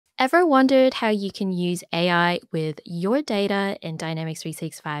Ever wondered how you can use AI with your data in Dynamics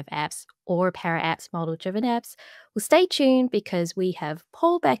 365 apps or Power Apps model driven apps? Well, stay tuned because we have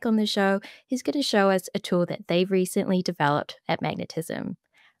Paul back on the show. He's going to show us a tool that they've recently developed at Magnetism.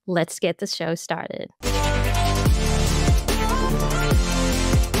 Let's get the show started.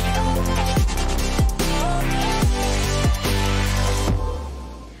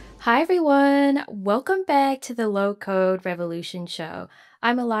 Hi, everyone. Welcome back to the Low Code Revolution Show.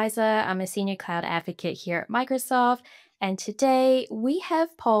 I'm Elaiza. I'm a senior cloud advocate here at Microsoft. And today we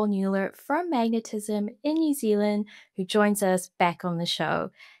have Paul Nieuwelaar from Magnetism in New Zealand who joins us back on the show.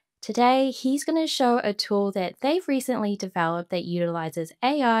 Today, he's going to show a tool that they've recently developed that utilizes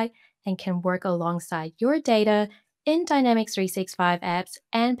AI and can work alongside your data in Dynamics 365 apps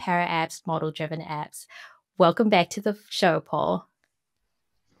and Power Apps model-driven apps. Welcome back to the show, Paul.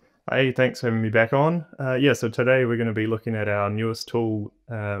 Hey, thanks for having me back on. So today we're going to be looking at our newest tool,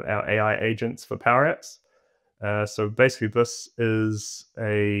 our AI agents for Power Apps. So basically this is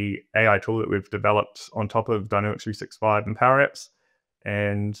a AI tool that we've developed on top of Dynamics 365 and Power Apps.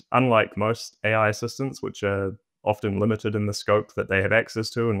 And unlike most AI assistants, which are often limited in the scope that they have access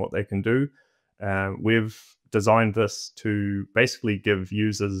to and what they can do, we've designed this to basically give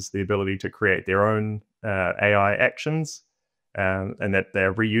users the ability to create their own AI actions. And that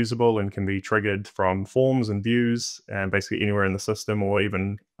they're reusable and can be triggered from forms and views and basically anywhere in the system or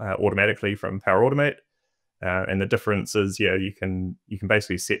even automatically from Power Automate. And the difference is, you can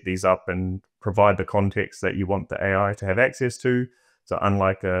basically set these up and provide the context that you want the AI to have access to. So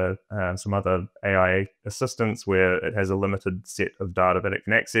unlike some other AI assistants where it has a limited set of data that it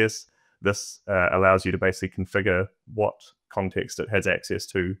can access, this allows you to basically configure what context it has access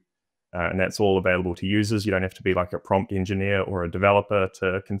to. And that's all available to users. You don't have to be like a prompt engineer or a developer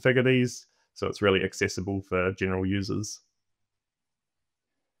to configure these. So it's really accessible for general users.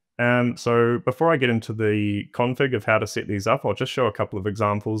 So before I get into the config of how to set these up, I'll just show a couple of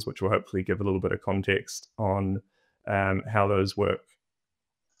examples, which will hopefully give a little bit of context on how those work.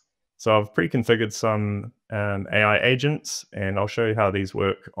 So I've pre-configured some AI agents, and I'll show you how these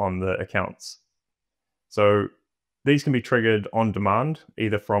work on the accounts. So these can be triggered on demand,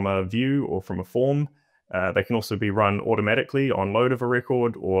 either from a view or from a form. They can also be run automatically on load of a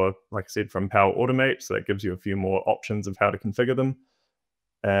record, or like I said, from Power Automate. So that gives you a few more options of how to configure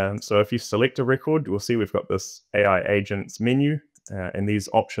them. So if you select a record, you'll see we've got this AI agents menu, and these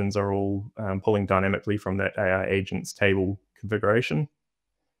options are all pulling dynamically from that AI agents table configuration.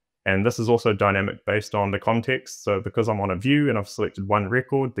 And this is also dynamic based on the context. So because I'm on a view and I've selected one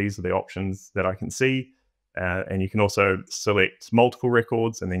record, these are the options that I can see. And you can also select multiple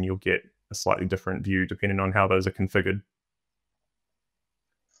records, and then you'll get a slightly different view depending on how those are configured.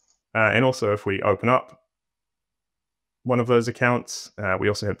 And also, if we open up one of those accounts, we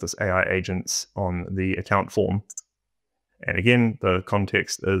also have this AI agents on the account form. And again, the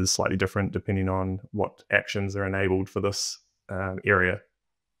context is slightly different depending on what actions are enabled for this area.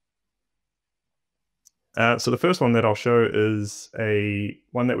 So the first one that I'll show is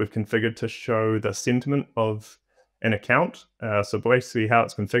one that we've configured to show the sentiment of an account. So basically how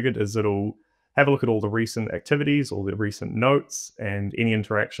it's configured is it'll have a look at all the recent activities, all the recent notes, and any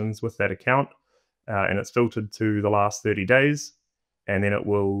interactions with that account. And it's filtered to the last 30 days. And then it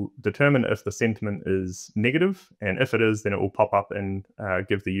will determine if the sentiment is negative. And if it is, then it will pop up and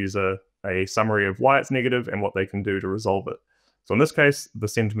give the user a summary of why it's negative and what they can do to resolve it. So in this case, the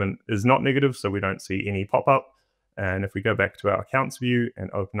sentiment is not negative, so we don't see any pop-up. And if we go back to our accounts view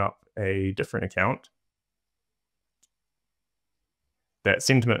and open up a different account, that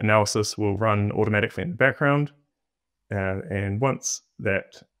sentiment analysis will run automatically in the background. And once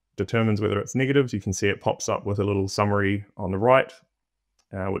that determines whether it's negative, you can see it pops up with a little summary on the right,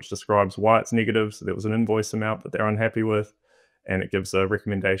 which describes why it's negative. So there was an invoice amount that they're unhappy with, and it gives a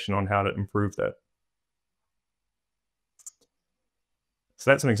recommendation on how to improve that. So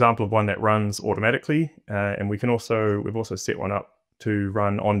that's an example of one that runs automatically, and we've also set one up to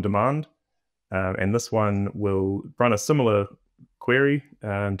run on demand. And this one will run a similar query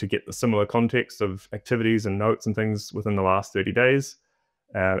to get the similar context of activities and notes and things within the last 30 days.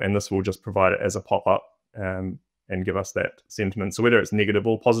 And this will just provide it as a pop-up and give us that sentiment. So whether it's negative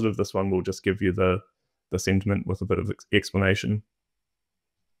or positive, this one will just give you the sentiment with a bit of explanation.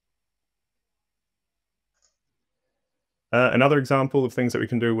 Another example of things that we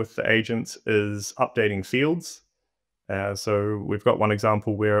can do with the agents is updating fields. So we've got one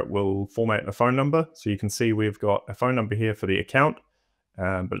example where it will format a phone number. So you can see we've got a phone number here for the account,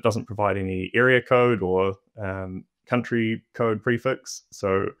 but it doesn't provide any area code or country code prefix.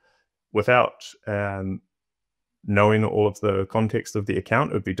 So without knowing all of the context of the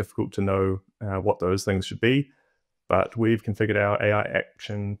account, it would be difficult to know what those things should be. But we've configured our AI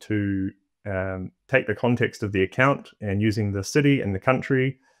action to take the context of the account, and using the city and the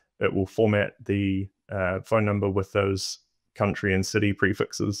country, it will format the phone number with those country and city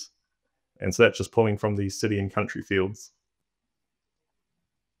prefixes. And so that's just pulling from these city and country fields.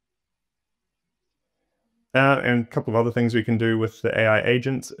 And a couple of other things we can do with the AI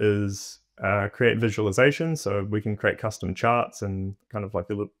agents is create visualization. So we can create custom charts and kind of like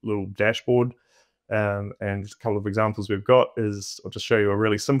a little dashboard. And a couple of examples we've got is, I'll just show you a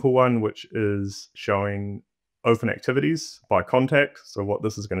really simple one, which is showing open activities by contact. So what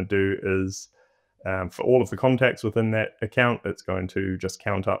this is going to do is for all of the contacts within that account, it's going to just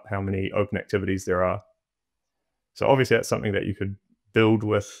count up how many open activities there are. So obviously that's something that you could build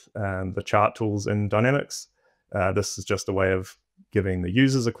with the chart tools in Dynamics. This is just a way of giving the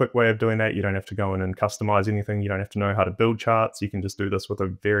users a quick way of doing that. You don't have to go in and customize anything. You don't have to know how to build charts. You can just do this with a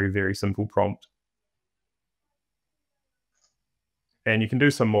very, very simple prompt. And you can do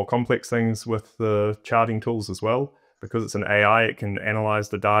some more complex things with the charting tools as well. Because it's an AI, it can analyze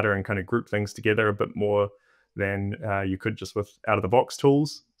the data and kind of group things together a bit more than you could just with out-of-the-box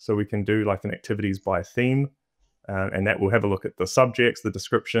tools. So we can do like an activities by theme, and that will have a look at the subjects, the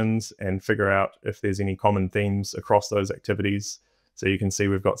descriptions, and figure out if there's any common themes across those activities. So you can see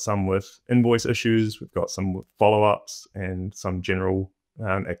we've got some with invoice issues, we've got some with follow-ups, and some general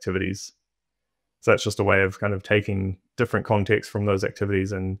activities. So that's just a way of kind of taking different contexts from those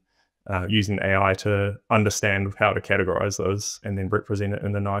activities and using AI to understand how to categorize those and then represent it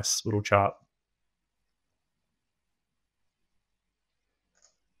in a nice little chart.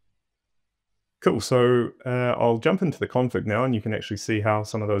 Cool, so I'll jump into the config now, and you can actually see how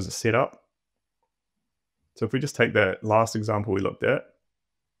some of those are set up. So if we just take that last example we looked at,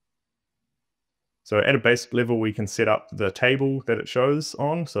 so at a basic level, we can set up the table that it shows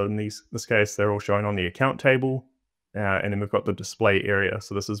on. So in this case, they're all shown on the account table. And then we've got the display area.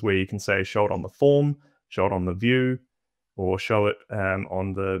 So this is where you can say show it on the form, show it on the view, or show it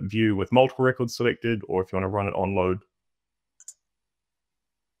on the view with multiple records selected, or if you want to run it on load.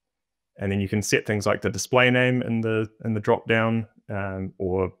 And then you can set things like the display name in the drop down,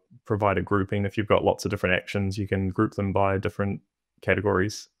 or provide a grouping. If you've got lots of different actions, you can group them by different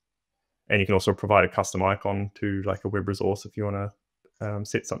categories. And you can also provide a custom icon to like a web resource if you want to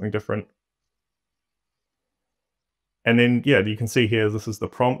set something different. And then, yeah, you can see here, this is the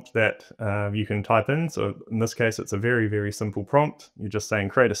prompt that you can type in. So in this case, it's a very, very simple prompt. You're just saying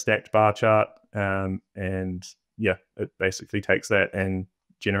create a stacked bar chart. And yeah, it basically takes that and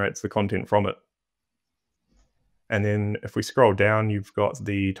generates the content from it. And then if we scroll down, you've got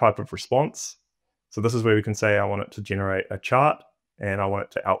the type of response. So this is where we can say I want it to generate a chart, and I want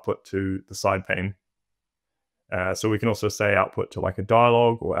it to output to the side pane. So we can also say output to like a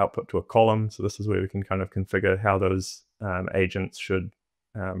dialogue or output to a column. So this is where we can kind of configure how those agents should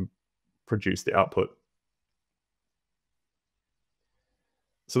produce the output.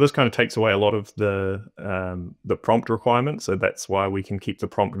 So this kind of takes away a lot of the prompt requirements. So that's why we can keep the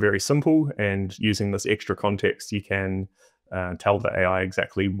prompt very simple. And using this extra context, you can tell the AI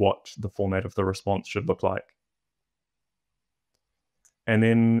exactly what the format of the response should look like. And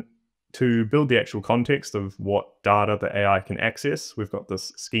then to build the actual context of what data the AI can access, we've got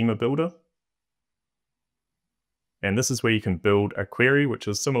this schema builder. And this is where you can build a query, which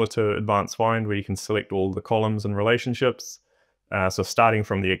is similar to advanced find, where you can select all the columns and relationships. So starting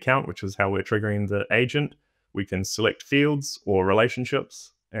from the account, which is how we're triggering the agent, we can select fields or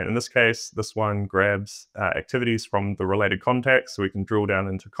relationships. And in this case, this one grabs activities from the related contacts, so we can drill down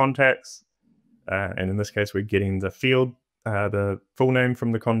into contacts. And in this case, we're getting the field, the full name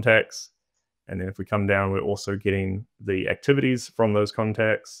from the contacts. And then if we come down, we're also getting the activities from those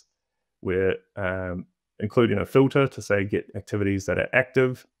contacts. We're including a filter to say get activities that are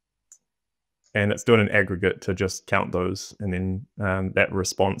active. And it's doing an aggregate to just count those. And then that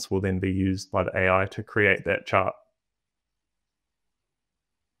response will then be used by the AI to create that chart.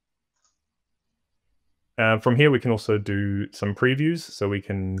 From here, we can also do some previews. So we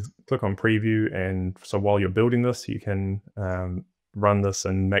can click on preview. And so while you're building this, you can run this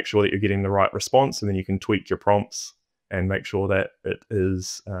and make sure that you're getting the right response. And then you can tweak your prompts and make sure that it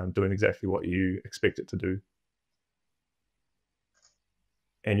is doing exactly what you expect it to do.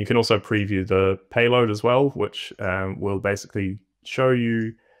 And you can also preview the payload as well, which will basically show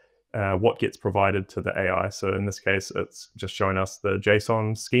you what gets provided to the AI. So in this case, it's just showing us the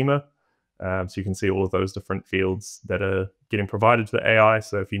JSON schema. So you can see all of those different fields that are getting provided to the AI.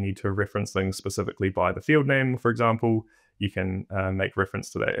 So if you need to reference things specifically by the field name, for example, you can make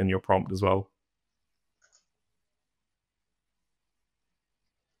reference to that in your prompt as well.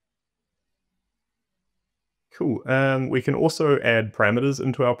 Cool. We can also add parameters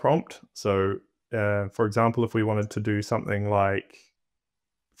into our prompt. So, for example, if we wanted to do something like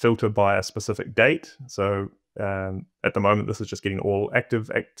filter by a specific date. So at the moment, this is just getting all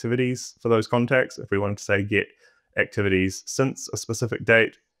active activities for those contacts. If we wanted to say get activities since a specific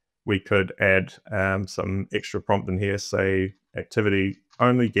date, we could add some extra prompt in here, say activity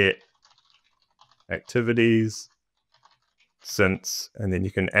only get activities since, and then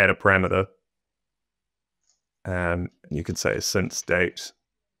you can add a parameter. You could say since date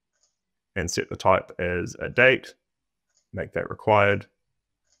and set the type as a date, make that required,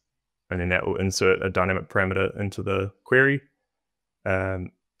 and then that will insert a dynamic parameter into the query.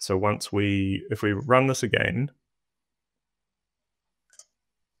 So if we run this again,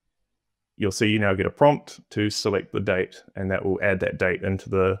 you'll see you now get a prompt to select the date, and that will add that date into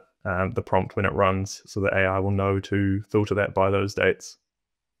the prompt when it runs, so the AI will know to filter that by those dates.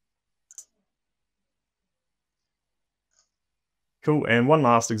 Cool, and one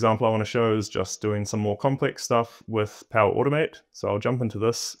last example I want to show is just doing some more complex stuff with Power Automate. So I'll jump into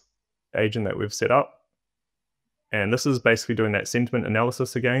this agent that we've set up. And this is basically doing that sentiment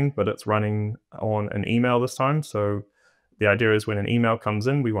analysis again, but it's running on an email this time. So the idea is when an email comes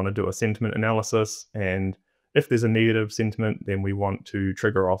in, we want to do a sentiment analysis. And if there's a negative sentiment, then we want to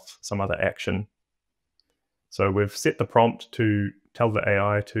trigger off some other action. So we've set the prompt to tell the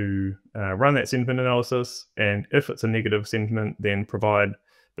AI to run that sentiment analysis. And if it's a negative sentiment, then provide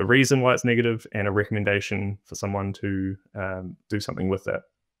the reason why it's negative and a recommendation for someone to do something with that.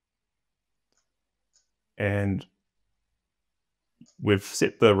 And we've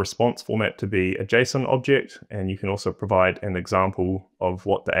set the response format to be a JSON object, and you can also provide an example of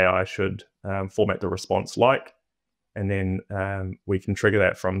what the AI should format the response like. And then we can trigger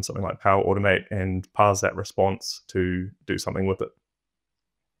that from something like Power Automate and parse that response to do something with it.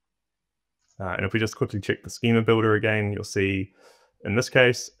 And if we just quickly check the schema builder again, you'll see in this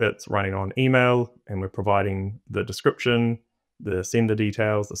case, it's running on email, and we're providing the description, the sender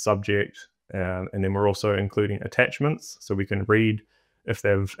details, the subject, and then we're also including attachments, so we can read if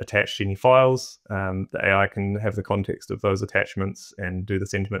they've attached any files. The AI can have the context of those attachments and do the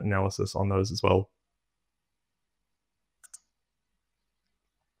sentiment analysis on those as well.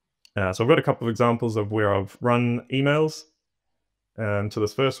 So I've got a couple of examples of where I've run emails. So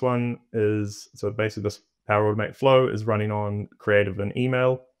this first one is, so basically this Power Automate flow is running on creative and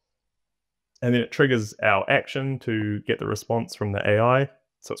email. And then it triggers our action to get the response from the AI.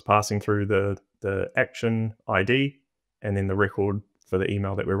 So it's passing through the action ID and then the record for the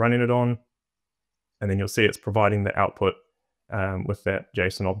email that we're running it on. And then you'll see it's providing the output with that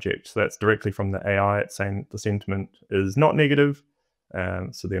JSON object. So that's directly from the AI. It's saying the sentiment is not negative.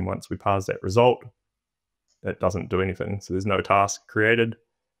 So then once we pass that result, it doesn't do anything. So there's no task created.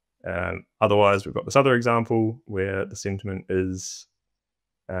 Otherwise, we've got this other example where the sentiment is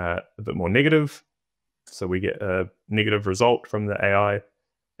a bit more negative. So we get a negative result from the AI,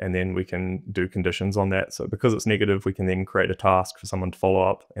 and then we can do conditions on that. So because it's negative, we can then create a task for someone to follow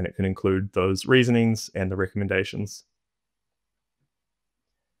up, and it can include those reasonings and the recommendations.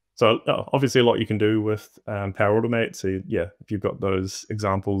 So obviously a lot you can do with Power Automate. So yeah, if you've got those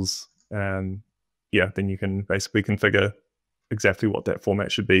examples, then you can basically configure exactly what that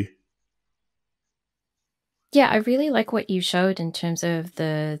format should be. Yeah, I really like what you showed in terms of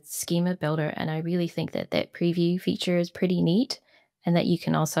the schema builder, and I really think that that preview feature is pretty neat, and that you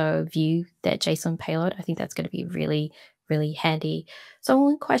can also view that JSON payload. I think that's going to be really, really handy. So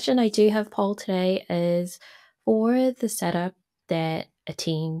one question I do have, Paul, today is for the setup that a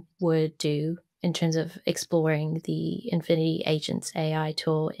team would do in terms of exploring the Infinity Agents AI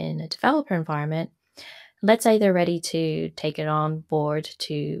tool in a developer environment. Let's say they're ready to take it on board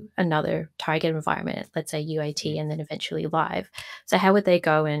to another target environment, let's say UAT, and then eventually live. So how would they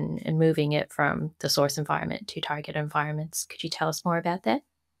go in moving it from the source environment to target environments? Could you tell us more about that?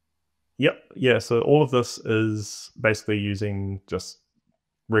 Yep. Yeah. So all of this is basically using just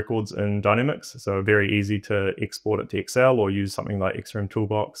records in Dynamics. So very easy to export it to Excel or use something like XRM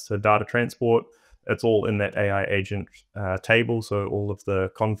Toolbox to data transport. It's all in that AI agent table. So all of the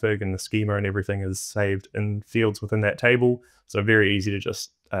config and the schema and everything is saved in fields within that table. So very easy to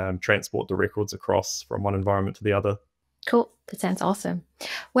just transport the records across from one environment to the other. Cool. That sounds awesome.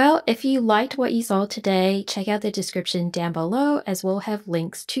 Well, if you liked what you saw today, check out the description down below, as we'll have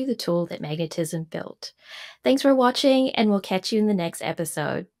links to the tool that Magnetism built. Thanks for watching, and we'll catch you in the next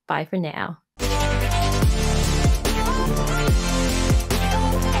episode. Bye for now.